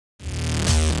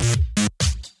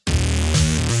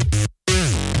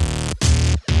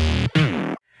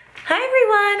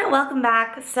everyone, welcome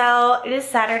back. So it is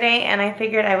Saturday and I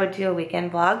figured I would do a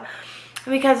weekend vlog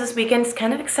because this weekend is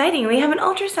kind of exciting. We have an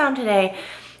ultrasound today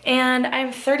and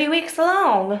I'm 30 weeks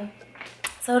along.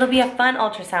 So it'll be a fun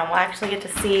ultrasound. We'll actually get to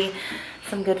see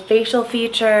some good facial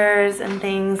features and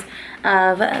things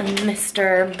of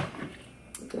Mr.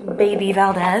 Baby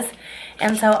Valdez.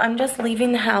 And so I'm just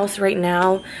leaving the house right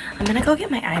now. I'm gonna go get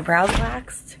my eyebrows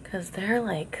waxed because they're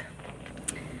like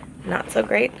not so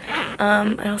great.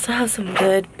 I also have some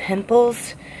good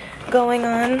pimples going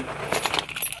on.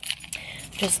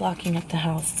 Just locking up the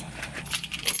house.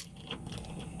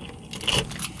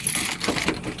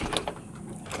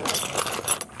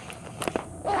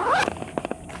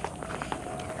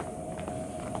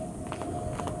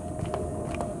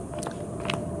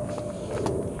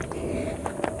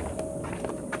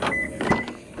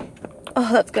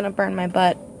 Oh, that's gonna burn my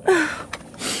butt.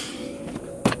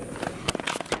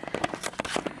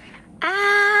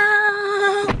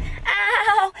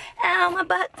 My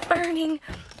butt's burning.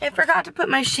 I forgot to put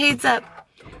my shades up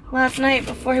last night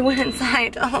before I went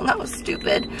inside. Oh, that was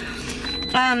stupid.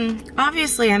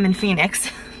 Obviously I'm in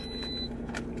Phoenix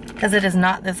because it is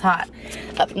not this hot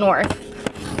up north.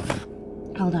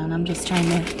 Hold on, I'm just trying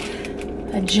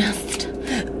to adjust.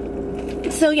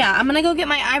 So yeah, I'm gonna go get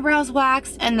my eyebrows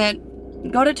waxed and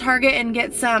then go to Target and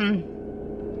get some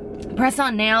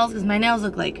press-on nails because my nails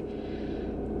look like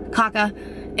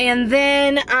caca. And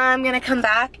then I'm gonna come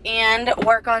back and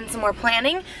work on some more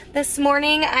planning. This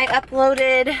morning I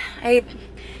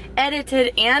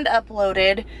edited and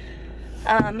uploaded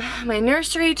my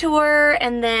nursery tour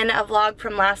and then a vlog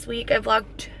from last week. I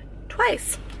vlogged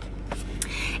twice.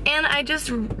 And I just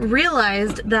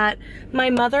realized that my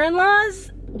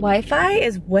mother-in-law's Wi-Fi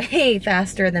is way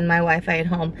faster than my Wi-Fi at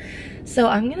home. So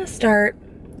I'm gonna start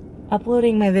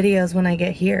uploading my videos when I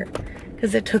get here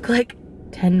because it took like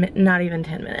not even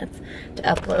 10 minutes to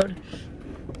upload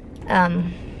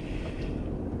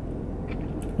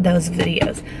those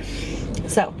videos.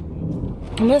 So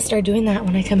I'm gonna start doing that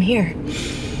when I come here.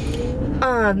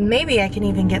 Maybe I can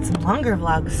even get some longer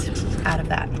vlogs out of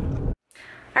that.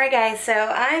 Alright guys, so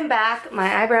I'm back.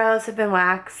 My eyebrows have been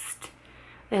waxed.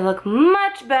 They look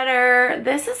much better.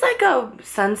 This is like a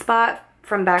sunspot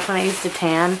from back when I used to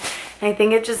tan. I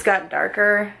think it just got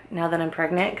darker now that I'm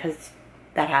pregnant because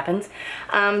that happens.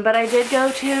 But I did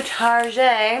go to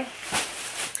Target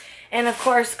and of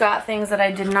course got things that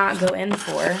I did not go in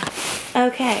for.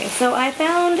 Okay, so I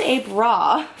found a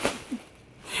bra.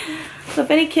 So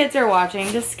if any kids are watching,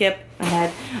 just skip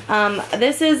ahead.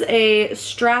 This is a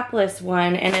strapless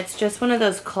one and it's just one of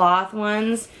those cloth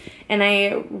ones. And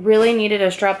I really needed a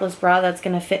strapless bra that's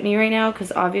gonna fit me right now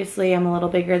because obviously I'm a little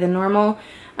bigger than normal.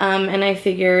 And I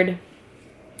figured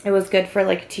it was good for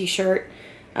like a t-shirt.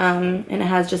 And it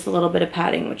has just a little bit of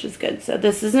padding, which is good. So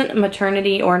this isn't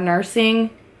maternity or nursing,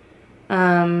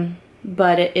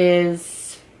 but it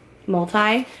is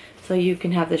multi, so you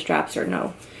can have the straps or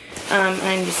no.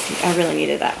 I really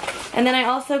needed that. And then I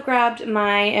also grabbed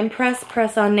my Impress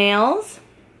press-on nails.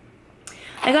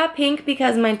 I got pink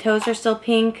because my toes are still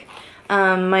pink.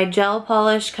 My gel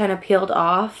polish kind of peeled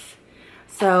off,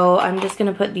 so I'm just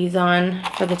gonna put these on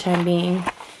for the time being.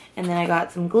 And then I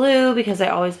got some glue because I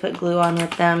always put glue on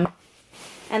with them.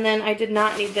 And then I did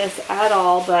not need this at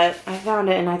all, but I found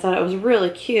it and I thought it was really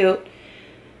cute.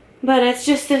 But it's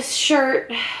just this shirt.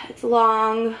 It's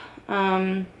long,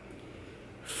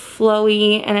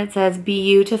 flowy, and it says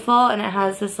beautiful, and it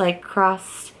has this like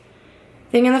crossed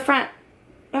thing in the front.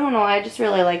 I don't know, I just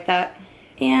really like that.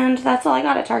 And that's all I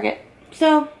got at Target.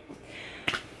 So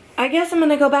I guess I'm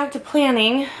gonna go back to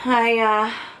planning.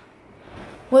 I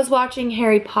was watching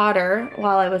Harry Potter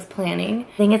while I was planning.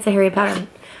 I think it's a Harry Potter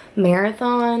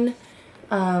marathon,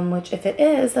 which if it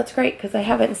is, that's great because I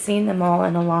haven't seen them all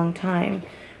in a long time.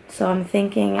 So I'm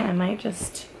thinking I might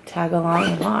just tag along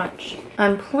and watch.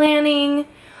 I'm planning,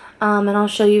 and I'll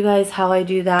show you guys how I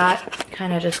do that,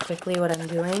 kind of just quickly what I'm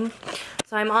doing.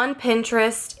 So I'm on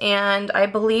Pinterest, and I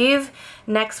believe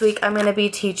next week I'm gonna be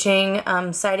teaching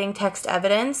citing text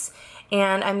evidence,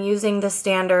 and I'm using the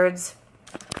standards.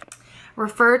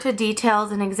 Refer to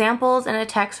details and examples in a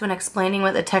text when explaining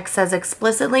what the text says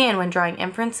explicitly and when drawing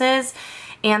inferences.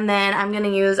 And then I'm going to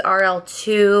use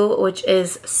RL2, which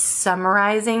is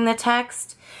summarizing the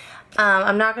text.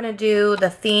 I'm not going to do the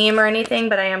theme or anything,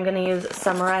 but I am going to use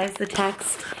summarize the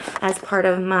text as part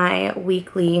of my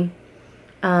weekly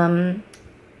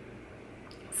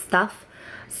stuff.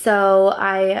 So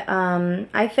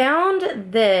I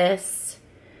found this.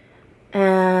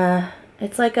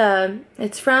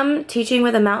 It's from Teaching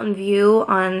with a Mountain View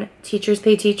on Teachers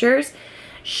Pay Teachers.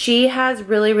 She has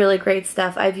really, really great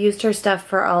stuff. I've used her stuff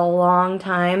for a long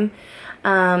time.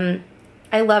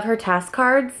 I love her task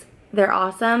cards. They're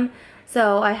awesome.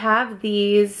 So I have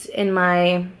these in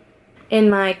my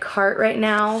cart right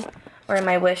now, or in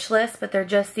my wish list, but they're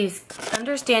just these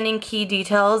understanding key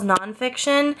details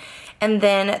nonfiction, and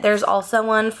then there's also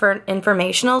one for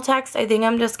informational text. I think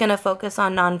I'm just gonna focus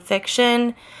on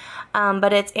nonfiction,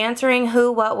 but it's answering who,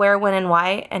 what, where, when, and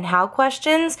why, and how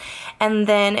questions, and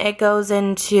then it goes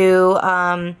into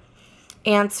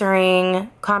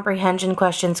answering comprehension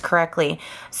questions correctly.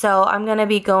 So I'm gonna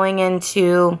be going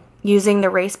into using the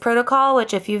race protocol,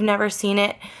 which if you've never seen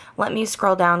it, let me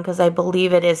scroll down because I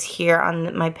believe it is here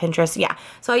on my Pinterest. Yeah,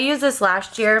 so I used this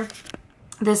last year,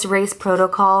 this race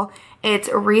protocol. It's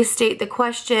restate the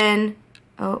question,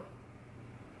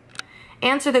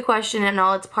 answer the question in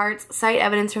all its parts, cite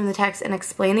evidence from the text, and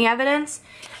explain the evidence.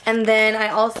 And then I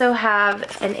also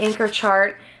have an anchor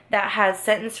chart that has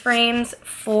sentence frames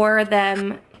for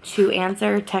them to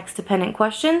answer text-dependent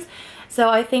questions. So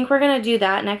I think we're going to do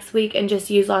that next week and just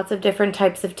use lots of different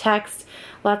types of text,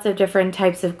 lots of different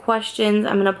types of questions.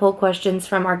 I'm going to pull questions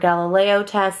from our Galileo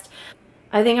test.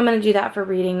 I think I'm going to do that for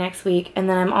reading next week. And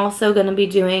then I'm also going to be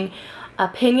doing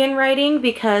opinion writing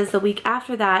because the week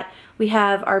after that we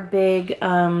have our big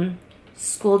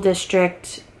school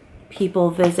district people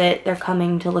visit. They're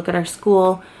coming to look at our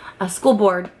school, a school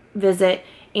board visit,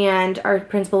 and our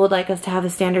principal would like us to have a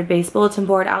standard-based bulletin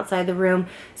board outside the room.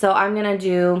 So I'm going to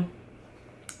do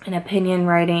an opinion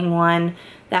writing one.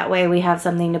 That way we have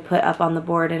something to put up on the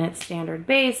board and it's standard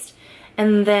based.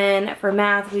 And then for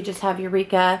math, we just have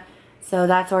Eureka. So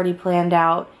that's already planned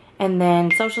out. And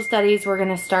then social studies, we're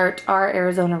gonna start our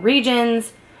Arizona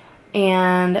regions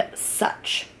and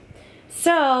such.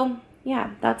 So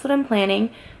yeah, that's what I'm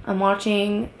planning. I'm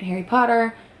watching Harry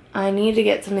Potter. I need to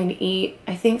get something to eat.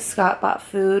 I think Scott bought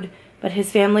food, but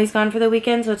his family's gone for the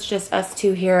weekend, so it's just us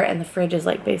two here, and the fridge is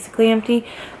like basically empty.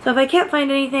 So if I can't find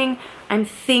anything, I'm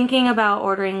thinking about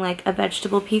ordering like a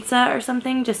vegetable pizza or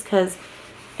something, just because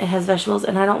it has vegetables,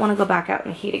 and I don't want to go back out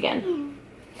in the heat again.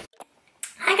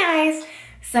 Hi guys!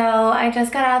 So I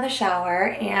just got out of the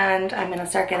shower, and I'm gonna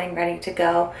start getting ready to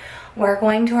go. We're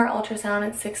going to our ultrasound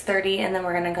at 6:30, and then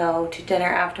we're gonna go to dinner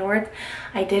afterwards.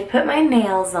 I did put my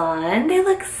nails on. They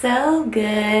look so good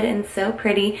and so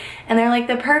pretty, and they're like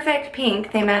the perfect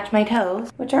pink. They match my toes,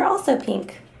 which are also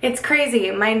pink. It's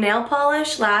crazy. My nail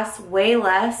polish lasts way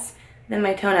less than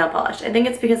my toenail polish. I think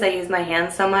it's because I use my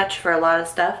hands so much for a lot of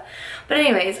stuff. But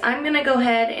anyways, I'm gonna go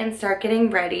ahead and start getting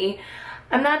ready.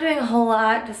 I'm not doing a whole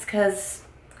lot just because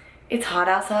it's hot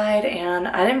outside and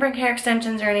I didn't bring hair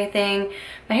extensions or anything.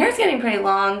 My hair's getting pretty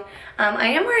long. I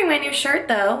am wearing my new shirt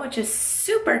though, which is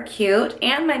super cute,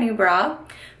 and my new bra.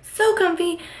 So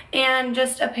comfy. And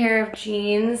just a pair of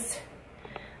jeans.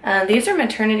 These are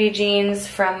maternity jeans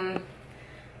from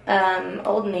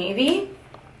Old Navy.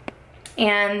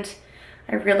 And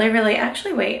I really,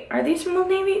 actually wait, are these from Old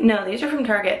Navy? No, these are from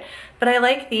Target. But I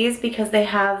like these because they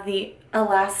have the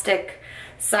elastic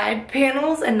side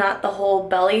panels and not the whole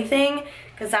belly thing,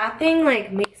 because that thing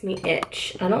like makes me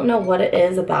itch. I don't know what it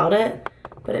is about it,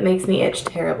 but it makes me itch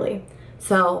terribly.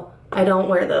 So I don't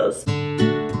wear those.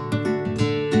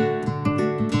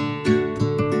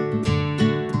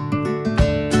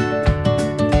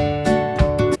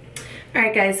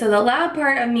 Alright guys, so the loud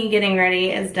part of me getting ready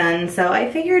is done, so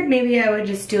I figured maybe I would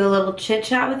just do a little chit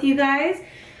chat with you guys.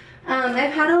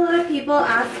 I've had a lot of people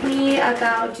ask me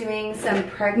about doing some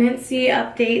pregnancy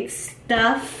update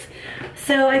stuff,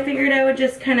 so I figured I would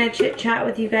just kind of chit chat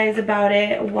with you guys about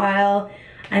it while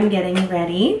I'm getting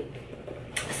ready.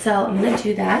 So I'm gonna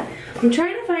do that. I'm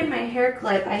trying to find my hair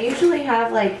clip. I usually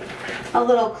have like a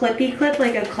little clippy clip,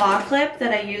 like a claw clip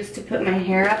that I use to put my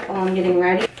hair up while I'm getting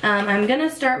ready. I'm gonna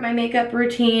start my makeup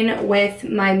routine with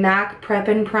my MAC Prep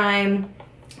and Prime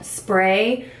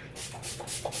spray.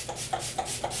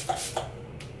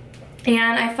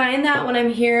 And I find that when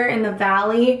I'm here in the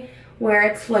valley where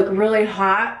it's like really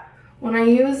hot, when I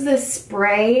use this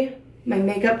spray, my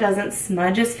makeup doesn't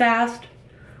smudge as fast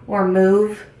or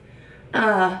move.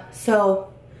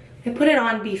 So I put it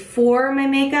on before my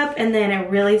makeup and then it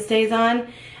really stays on.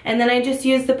 And then I just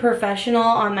use the Professional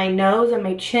on my nose and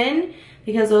my chin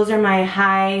because those are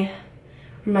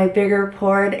my bigger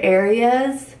pored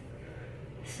areas.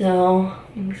 So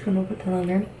I'm just gonna put that on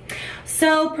there.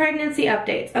 So pregnancy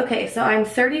updates. Okay, so I'm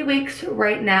 30 weeks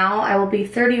right now. I will be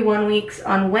 31 weeks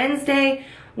on Wednesday.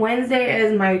 Wednesday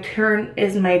is my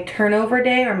turnover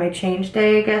day, or my change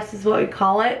day, I guess is what we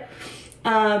call it.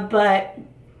 But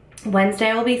Wednesday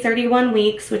I will be 31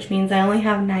 weeks, which means I only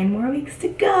have 9 more weeks to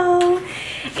go.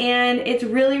 And it's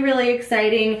really, really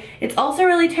exciting. It's also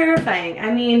really terrifying.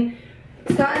 I mean,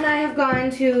 Scott and I have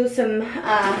gone to some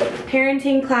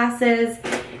parenting classes,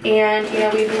 and you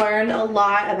know, we've learned a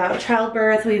lot about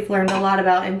childbirth, we've learned a lot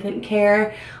about infant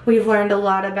care, we've learned a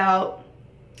lot about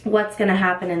what's going to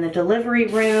happen in the delivery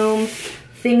room,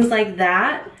 things like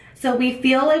that. So we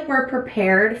feel like we're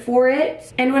prepared for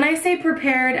it. And when I say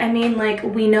prepared, I mean like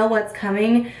we know what's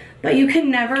coming, but you can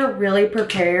never really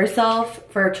prepare yourself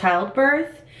for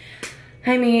childbirth.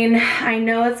 I mean, I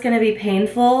know it's gonna be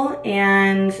painful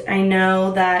and I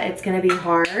know that it's gonna be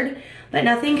hard, but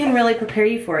nothing can really prepare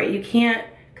you for it. You can't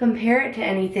compare it to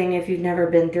anything if you've never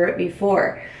been through it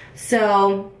before.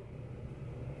 So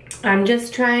I'm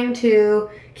just trying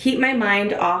to keep my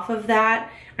mind off of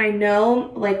that. I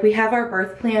know, like, we have our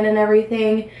birth plan and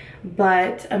everything,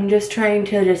 but I'm just trying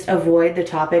to just avoid the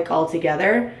topic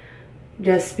altogether,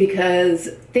 just because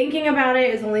thinking about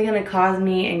it is only gonna cause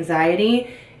me anxiety,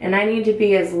 and I need to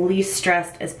be as least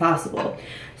stressed as possible.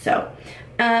 So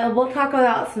we'll talk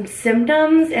about some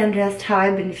symptoms and just how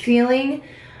I've been feeling.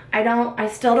 I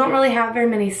still don't really have very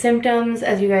many symptoms,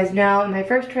 as you guys know. In my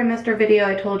first trimester video,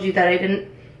 I told you that I didn't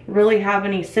really have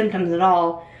any symptoms at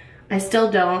all. I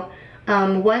still don't.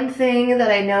 One thing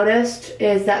that I noticed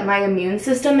is that my immune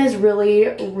system is really,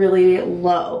 really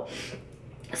low.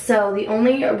 So the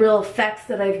only real effects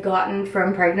that I've gotten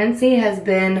from pregnancy has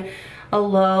been a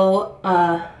low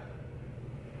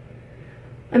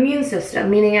immune system,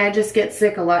 meaning I just get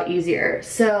sick a lot easier.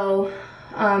 So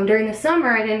during the summer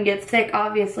I didn't get sick,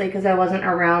 obviously, because I wasn't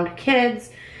around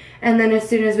kids. And then as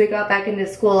soon as we got back into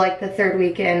school, like the third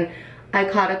weekend, I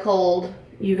caught a cold.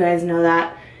 You guys know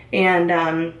that.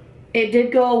 And it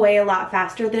did go away a lot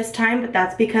faster this time, but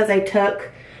that's because I took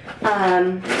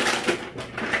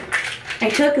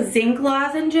zinc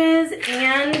lozenges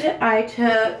and I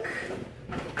took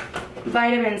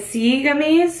vitamin C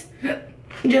gummies,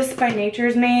 just by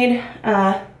Nature's Made,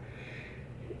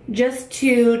 just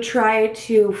to try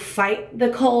to fight the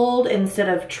cold instead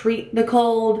of treat the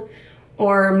cold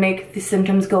or make the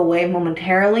symptoms go away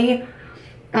momentarily.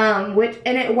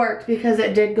 And it worked, because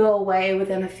it did go away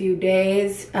within a few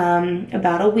days,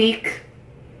 about a week,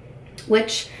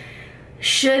 which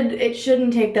it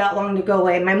shouldn't take that long to go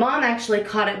away. My mom actually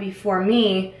caught it before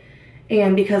me,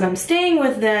 and because I'm staying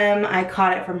with them, I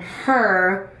caught it from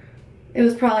her. It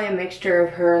was probably a mixture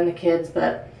of her and the kids,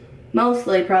 but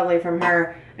mostly probably from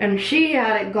her. And she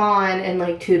had it gone in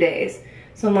like 2 days.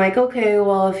 So I'm like, okay,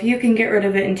 well, if you can get rid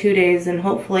of it in 2 days, then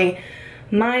hopefully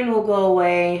mine will go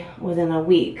away within a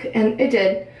week. And it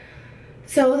did.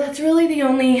 So that's really the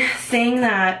only thing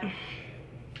that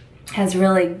has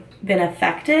really been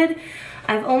affected.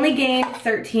 I've only gained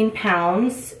 13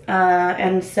 pounds,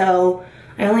 and so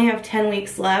I only have 10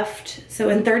 weeks left. So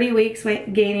in 30 weeks,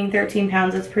 gaining 13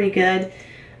 pounds is pretty good.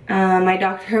 My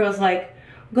doctor was like,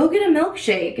 go get a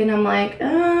milkshake. And I'm like,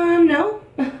 no.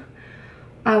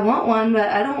 I want one, but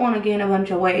I don't want to gain a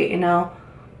bunch of weight, you know.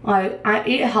 Like, I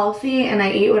eat healthy and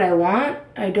I eat what I want.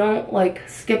 I don't like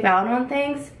skip out on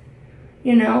things,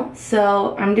 you know.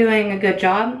 So I'm doing a good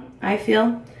job, I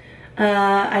feel.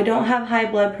 I don't have high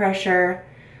blood pressure.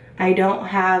 I don't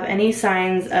have any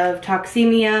signs of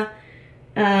toxemia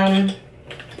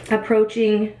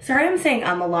approaching. Sorry, I'm saying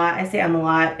a lot. I say a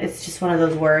lot. It's just one of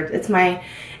those words. It's my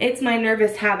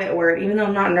nervous habit word, even though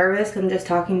I'm not nervous because I'm just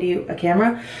talking to you, a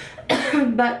camera.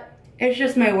 But it's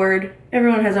just my word.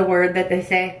 Everyone has a word that they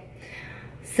say.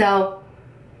 So,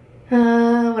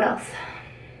 what else?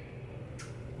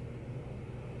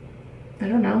 I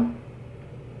don't know.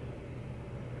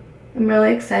 I'm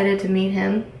really excited to meet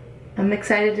him. I'm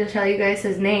excited to tell you guys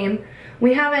his name.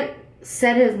 We haven't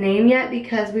said his name yet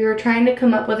because we were trying to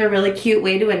come up with a really cute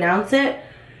way to announce it.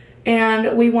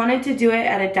 And we wanted to do it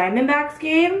at a Diamondbacks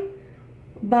game.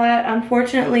 But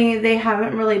unfortunately, they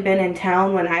haven't really been in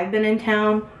town when I've been in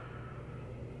town.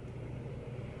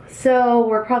 So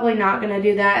we're probably not going to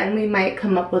do that, and we might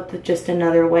come up with just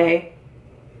another way.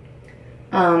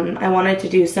 I wanted to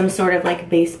do some sort of like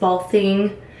baseball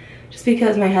thing, just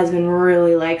because my husband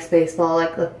really likes baseball,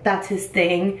 like that's his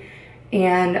thing.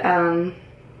 And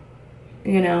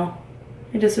you know,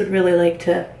 I just would really like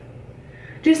to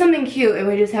do something cute, and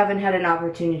we just haven't had an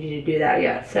opportunity to do that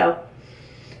yet. So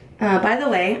by the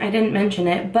way, I didn't mention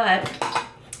it, but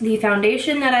the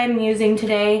foundation that I'm using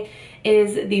today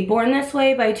is the Born This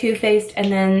Way by Too Faced,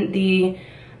 and then the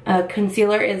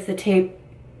concealer is the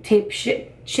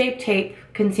Shape Tape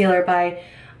concealer by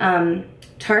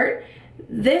Tarte.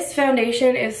 This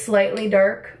foundation is slightly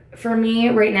dark for me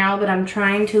right now, but I'm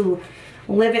trying to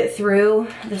live it through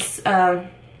this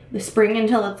the spring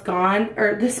until it's gone,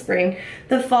 or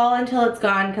the fall until it's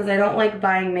gone, because I don't like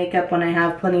buying makeup when I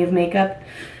have plenty of makeup.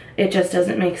 It just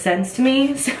doesn't make sense to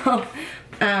me. So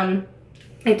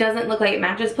it doesn't look like it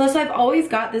matches. Plus I've always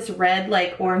got this red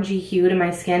like orangey hue to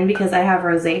my skin because I have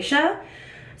rosacea.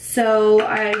 So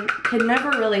I could never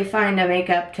really find a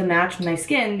makeup to match my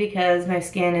skin because my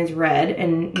skin is red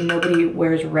and nobody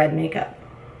wears red makeup.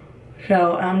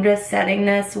 So I'm just setting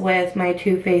this with my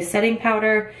Too Faced setting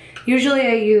powder. Usually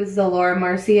I use the Laura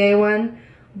Mercier one,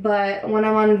 but when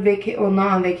I'm on vacation, well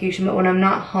not on vacation, but when I'm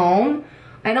not home,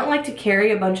 I don't like to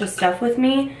carry a bunch of stuff with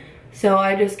me. So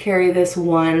I just carry this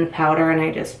one powder and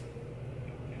I just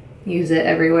use it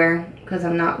everywhere because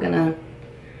I'm not gonna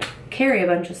carry a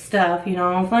bunch of stuff, you know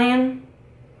what I'm saying?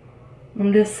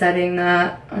 I'm just setting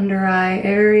that under eye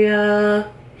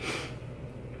area.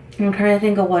 I'm trying to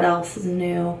think of what else is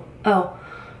new. Oh,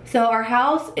 so our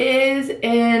house is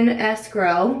in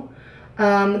escrow.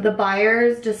 The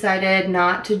buyers decided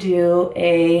not to do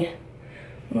a,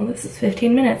 well, this is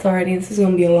 15 minutes already. This is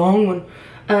gonna be a long one.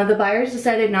 The buyers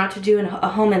decided not to do a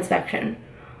home inspection.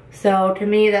 So to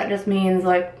me, that just means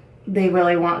like they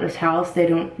really want this house. They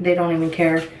don't even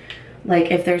care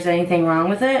like if there's anything wrong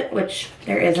with it, which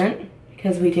there isn't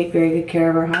because we take very good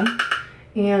care of our home.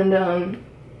 And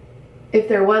if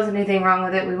there was anything wrong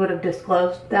with it, we would have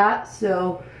disclosed that.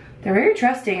 So they're very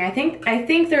trusting. I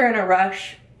think they're in a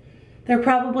rush. They're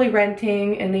probably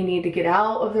renting and they need to get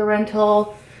out of the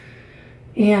rental.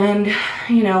 And,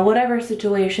 you know, whatever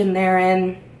situation they're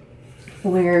in,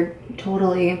 we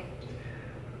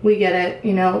get it.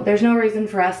 You know, there's no reason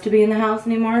for us to be in the house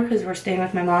anymore because we're staying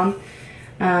with my mom.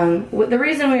 The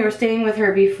reason we were staying with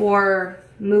her before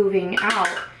moving out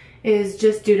is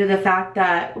just due to the fact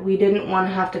that we didn't want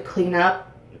to have to clean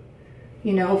up,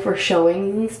 you know, for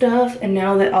showings and stuff. And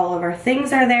now that all of our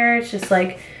things are there, it's just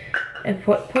like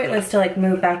pointless to like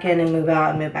move back in and move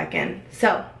out and move back in.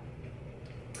 So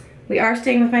we are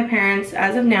staying with my parents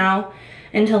as of now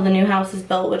until the new house is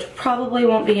built, which probably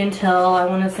won't be until, I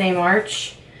want to say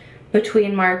March,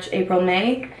 between March, April,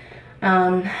 May.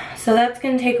 So that's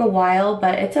gonna take a while,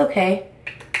 but it's okay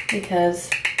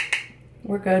because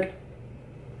we're good.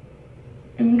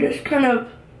 I'm just kind of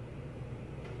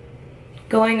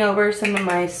going over some of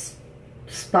my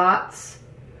spots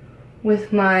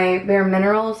with my Bare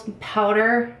Minerals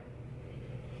powder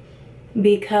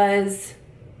because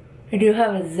I do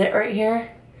have a zit right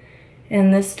here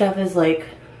and this stuff is like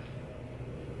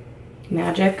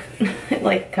magic. It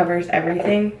like covers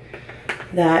everything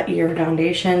that your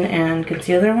foundation and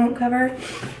concealer won't cover.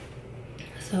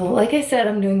 So like I said,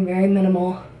 I'm doing very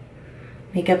minimal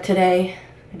makeup today.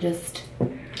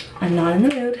 I'm not in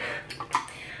the mood.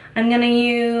 I'm gonna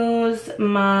use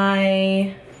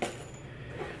my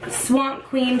Swamp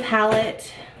Queen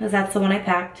palette because that's the one I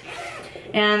packed.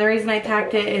 And the reason I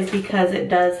packed it is because it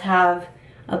does have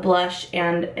a blush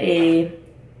and a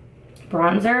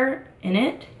bronzer in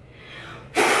it.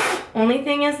 Only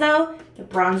thing is though, the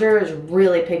bronzer is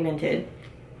really pigmented.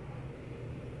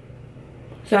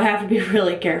 So I have to be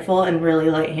really careful and really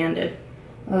light-handed.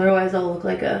 Otherwise I'll look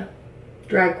like a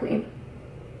drag queen.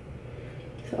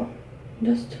 So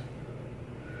just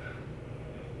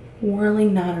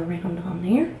whirling that around on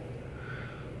there.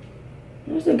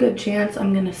 There's a good chance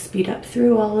I'm gonna speed up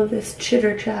through all of this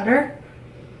chitter chatter.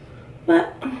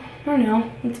 But I don't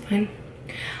know, it's fine.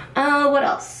 What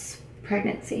else?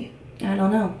 Pregnancy. I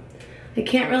don't know. I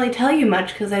can't really tell you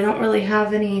much because I don't really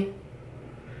have any,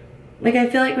 like I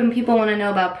feel like when people want to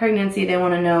know about pregnancy, they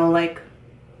want to know like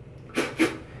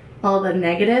all the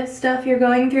negative stuff you're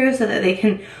going through so that they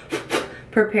can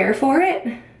prepare for it.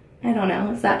 I don't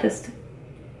know, is that just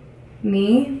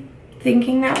me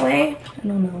thinking that way? I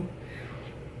don't know.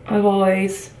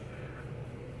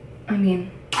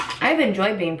 I've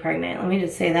enjoyed being pregnant, let me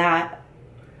just say that.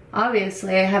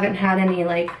 Obviously, I haven't had any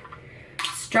like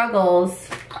struggles,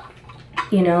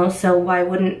 you know, so why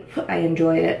wouldn't I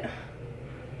enjoy it?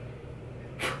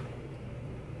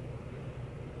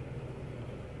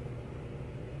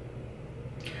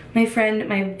 My friend,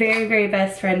 my very, very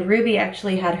best friend, Ruby,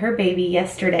 actually had her baby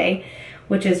yesterday,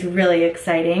 which is really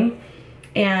exciting.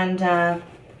 And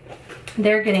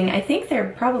they're getting, I think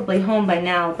they're probably home by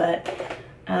now, but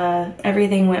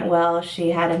everything went well. She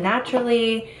had him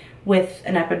naturally with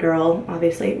an epidural,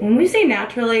 obviously. When we say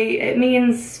naturally, it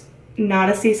means not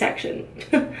a C-section.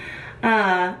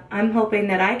 I'm hoping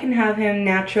that I can have him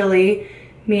naturally,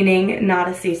 meaning not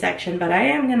a C-section, but I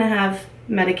am gonna have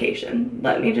medication.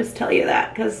 Let me just tell you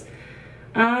that, because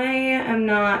I am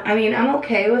not, I'm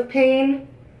okay with pain,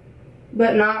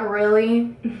 but not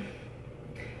really.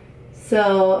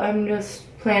 So I'm just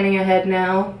planning ahead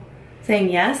now, saying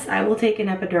yes, I will take an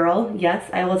epidural. Yes,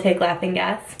 I will take laughing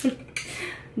gas.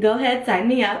 Go ahead, sign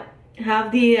me up.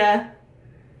 Have the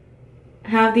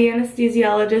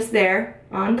anesthesiologist there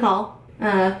on call.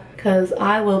 because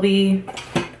I will be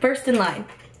first in line.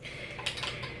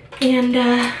 And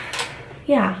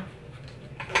yeah,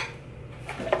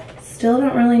 still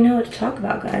don't really know what to talk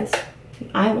about, guys.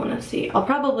 I want to see. I'll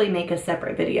probably make a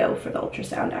separate video for the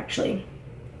ultrasound, actually.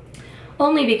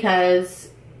 Only because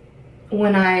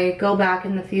when I go back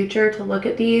in the future to look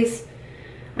at these,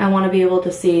 I want to be able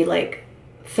to see like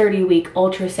 30-week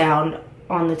ultrasound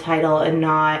on the title and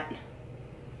not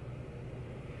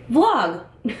vlog.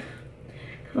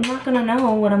 I'm not gonna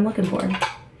know what I'm looking for.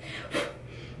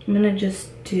 I'm gonna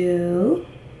just do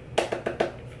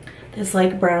this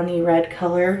like brownie red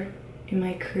color in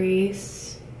my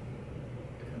crease.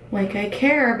 Like I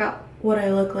care about what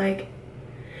I look like,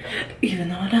 even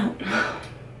though I don't.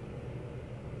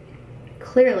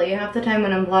 Clearly, half the time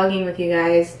when I'm vlogging with you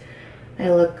guys, I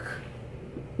look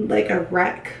like a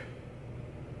wreck.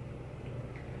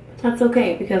 That's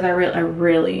okay, because I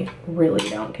really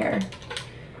don't care.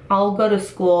 I'll go to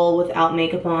school without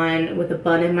makeup on, with a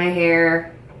bun in my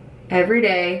hair every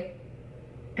day,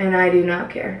 and I do not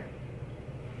care.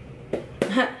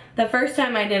 The first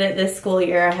time I did it this school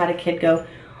year, I had a kid go,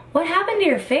 "What happened to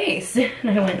your face?" And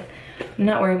I went, "I'm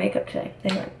not wearing makeup today."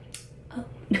 They went, "Oh."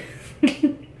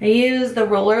 I used the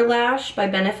Roller Lash by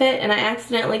Benefit, and I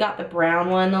accidentally got the brown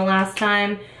one the last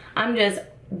time. I'm just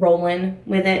rolling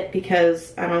with it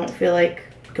because I don't feel like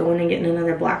going and getting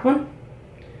another black one.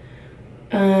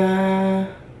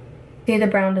 See, the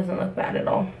brown doesn't look bad at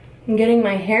all. I'm getting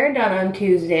my hair done on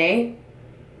Tuesday.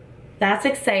 That's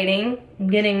exciting. I'm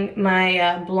getting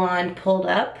my blonde pulled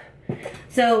up.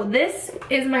 So this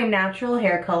is my natural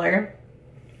hair color.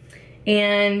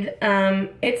 And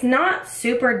it's not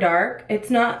super dark. It's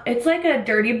like a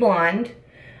dirty blonde.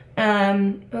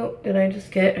 Oh, did I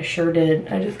just get? I sure did.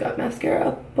 I just got mascara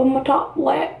up on my top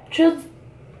lashes.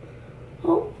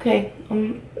 Okay,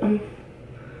 I'm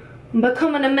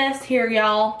becoming a mess here,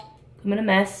 y'all. I'm in a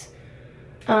mess.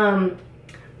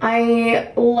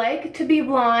 I like to be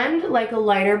blonde, like a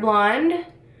lighter blonde.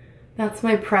 That's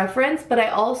my preference, but I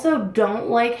also don't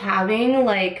like having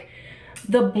like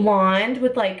the blonde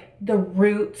with like the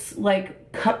roots, like,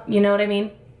 you know what I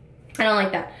mean? I don't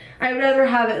like that. I would rather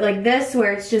have it like this,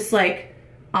 where it's just like,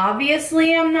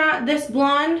 obviously I'm not this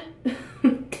blonde,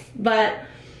 but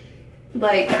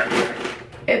like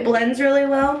it blends really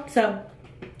well. So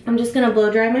I'm just gonna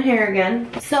blow dry my hair again.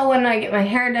 So when I get my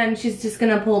hair done, she's just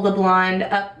gonna pull the blonde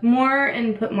up more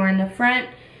and put more in the front,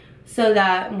 so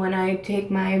that when I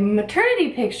take my maternity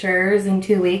pictures in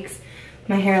 2 weeks,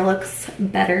 my hair looks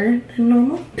better than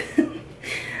normal.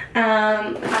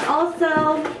 I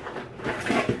also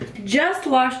just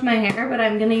washed my hair, but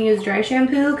I'm gonna use dry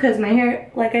shampoo because my hair,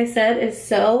 like I said, is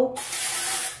so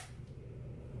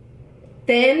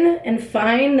thin and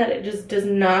fine that it just does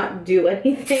not do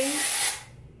anything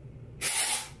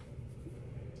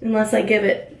unless I give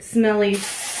it smelly,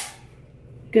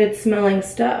 good smelling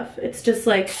stuff. It's just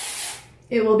like,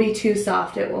 it will be too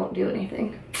soft, it won't do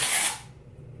anything.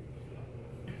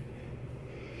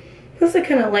 Plus it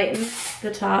kind of lightens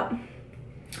the top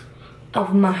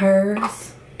of my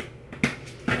hairs.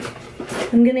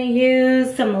 I'm gonna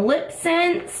use some lip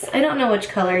scents. I don't know which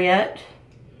color yet.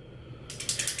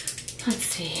 Let's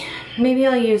see. Maybe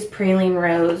I'll use Praline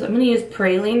Rose. I'm gonna use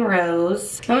Praline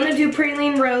Rose. I'm gonna do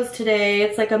Praline Rose today.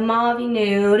 It's like a mauve-y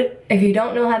nude. If you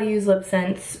don't know how to use lip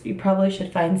scents, you probably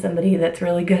should find somebody that's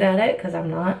really good at it, because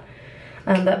I'm not.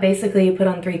 But basically you put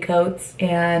on 3 coats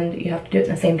and you have to do it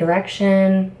in the same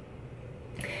direction.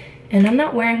 And I'm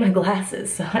not wearing my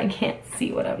glasses, so I can't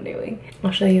see what I'm doing.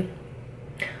 I'll show you.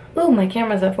 Oh, my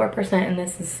camera's at 4% and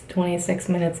this is 26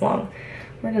 minutes long.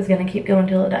 We're just gonna keep going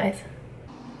till it dies.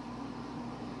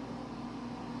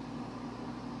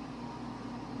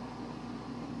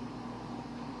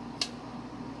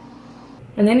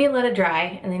 And then you let it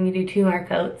dry, and then you do 2 more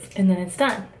coats, and then it's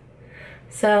done.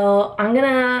 So I'm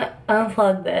gonna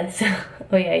unplug this.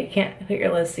 Oh yeah, you can't put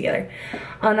your lids together.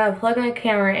 I'm gonna plug my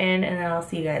camera in, and then I'll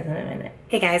see you guys in a minute.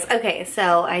 Hey guys, okay,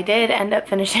 so I did end up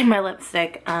finishing my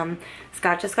lipstick.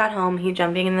 Scott just got home, he's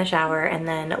jumping in the shower, and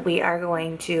then we are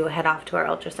going to head off to our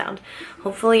ultrasound.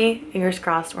 Hopefully, fingers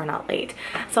crossed, we're not late.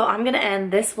 So I'm gonna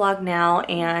end this vlog now,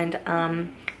 and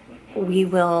I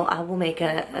will make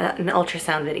an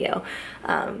ultrasound video,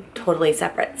 totally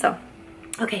separate. So,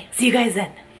 okay, see you guys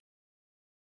then.